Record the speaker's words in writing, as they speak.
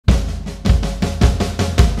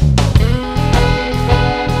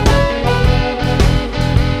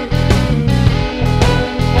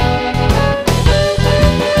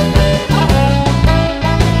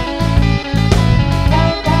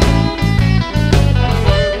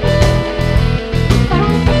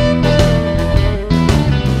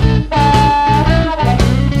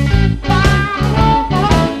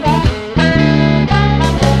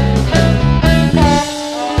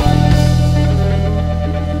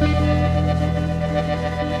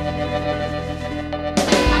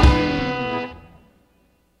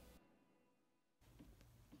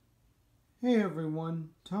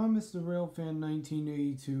Thomas the Railfan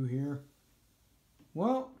 1982 here.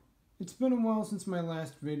 Well, it's been a while since my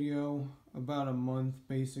last video, about a month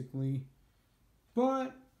basically,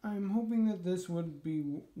 but I'm hoping that this would be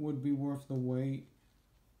worth the wait.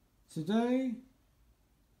 Today,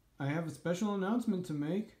 I have a special announcement to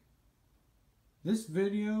make. This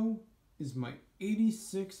video is my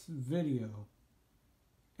 86th video,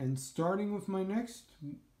 and starting with my next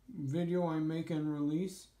video I make and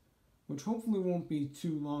release, which hopefully won't be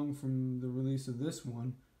too long from the release of this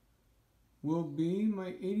one, will be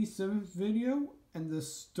my 87th video and the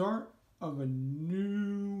start of a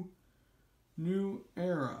new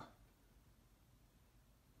era.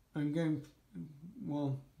 The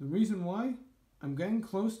reason why, I'm getting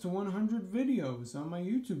close to 100 videos on my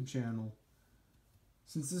YouTube channel.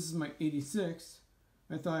 Since this is my 86th,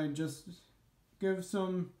 I thought I'd just give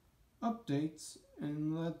some updates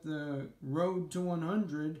and let the road to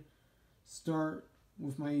 100 start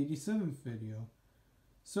with my 87th video.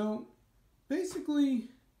 So basically,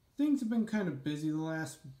 things have been kind of busy the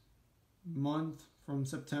last month from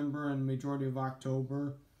September and majority of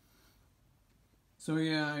October. So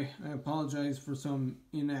yeah, I apologize for some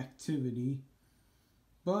inactivity,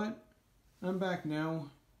 but I'm back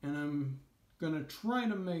now and I'm gonna try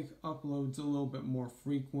to make uploads a little bit more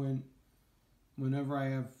frequent whenever I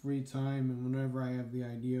have free time and whenever I have the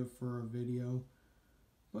idea for a video.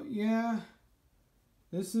 But yeah,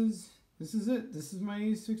 this is it. This is my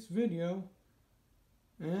 86th video,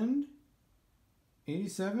 and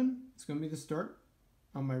 87 is going to be the start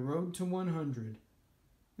on my road to 100.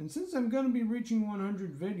 And since I'm going to be reaching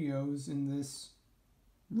 100 videos in this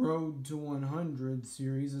road to 100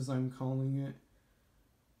 series, as I'm calling it,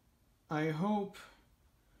 I hope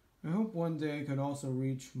one day I could also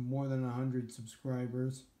reach more than 100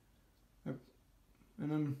 subscribers. And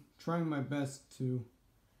I'm trying my best to,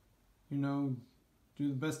 do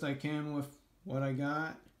the best I can with what I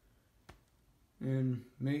got and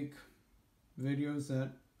make videos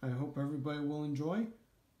that I hope everybody will enjoy,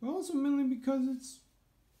 but also mainly because it's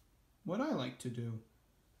what I like to do.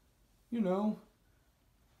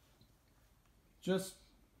 Just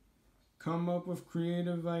come up with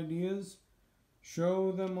creative ideas,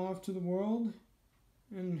 show them off to the world,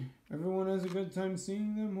 and everyone has a good time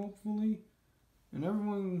seeing them, hopefully, and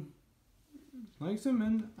everyone likes them,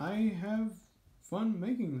 and I have fun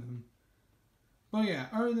making them. But yeah,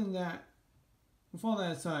 other than that, with all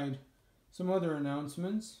that aside, some other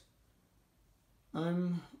announcements.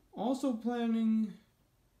 I'm also planning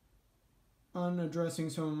on addressing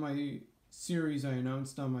some of my series I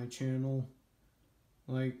announced on my channel,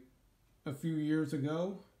 like a few years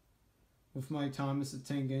ago, with my Thomas the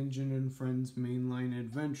Tank Engine and Friends Mainline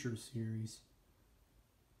Adventure series.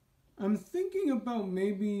 I'm thinking about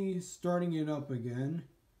maybe starting it up again,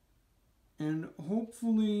 and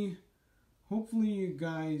hopefully you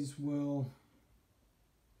guys will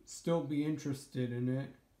still be interested in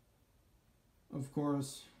it. Of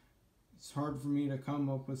course, it's hard for me to come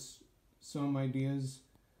up with some ideas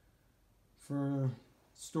for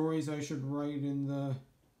stories I should write in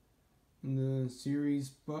the series,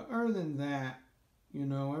 but other than that,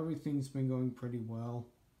 everything's been going pretty well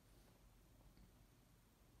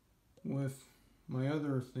with my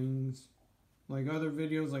other things, like other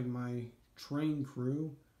videos like my train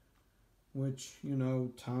crew, which,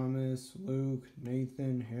 Thomas, Luke,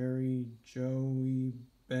 Nathan, Harry, Joey,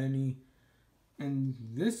 Benny, and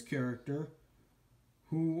this character,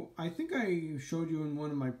 who I think I showed you in one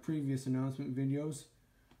of my previous announcement videos.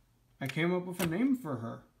 I came up with a name for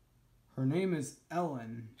her. Her name is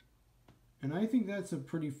Ellen, and I think that's a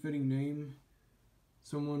pretty fitting name.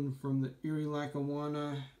 Someone from the Erie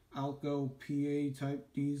Lackawanna Alco PA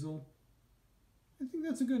type diesel. I think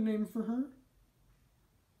that's a good name for her.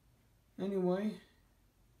 Anyway,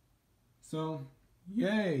 so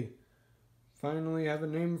yay, finally have a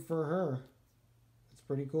name for her. That's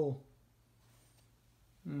pretty cool.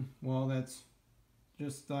 Well, that's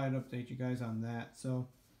just thought I'd update you guys on that. So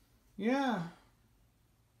yeah,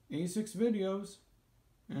 86 videos,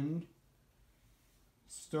 and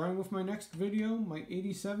starting with my next video, my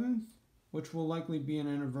 87th, which will likely be an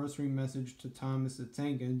anniversary message to Thomas the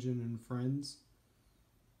Tank Engine and Friends.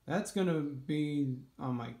 That's going to be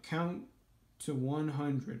on my count to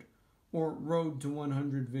 100, or road to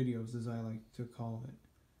 100 videos, as I like to call it.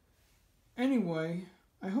 Anyway,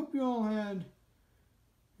 I hope you all had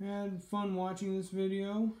fun watching this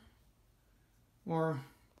video. Or,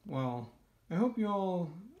 well, I hope you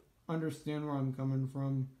all understand where I'm coming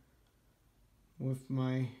from with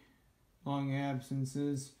my long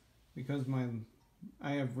absences, because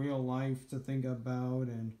I have real life to think about,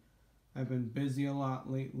 and I've been busy a lot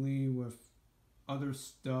lately with other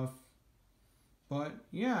stuff. But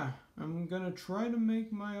yeah, I'm gonna try to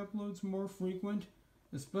make my uploads more frequent,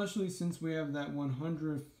 especially since we have that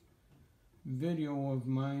 100th video of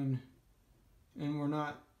mine and we're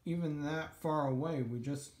not even that far away. We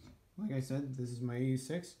just, like I said, this is my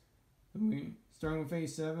 86. And we starting with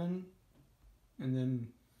 87 and then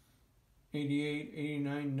 88,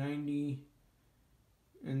 89, 90,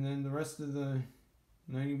 and then the rest of the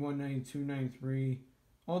 91, 92, 93,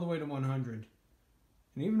 all the way to 100.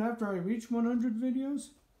 And even after I reach 100 videos,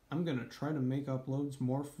 I'm going to try to make uploads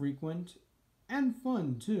more frequent and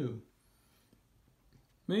fun too.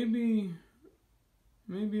 Maybe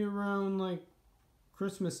around like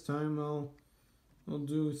Christmas time I'll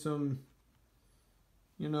do some,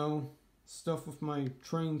 stuff with my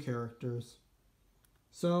train characters.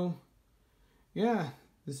 So, yeah,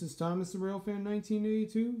 this is Thomas the Railfan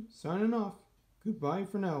 1982 signing off. Goodbye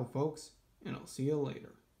for now, folks, and I'll see you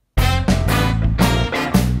later.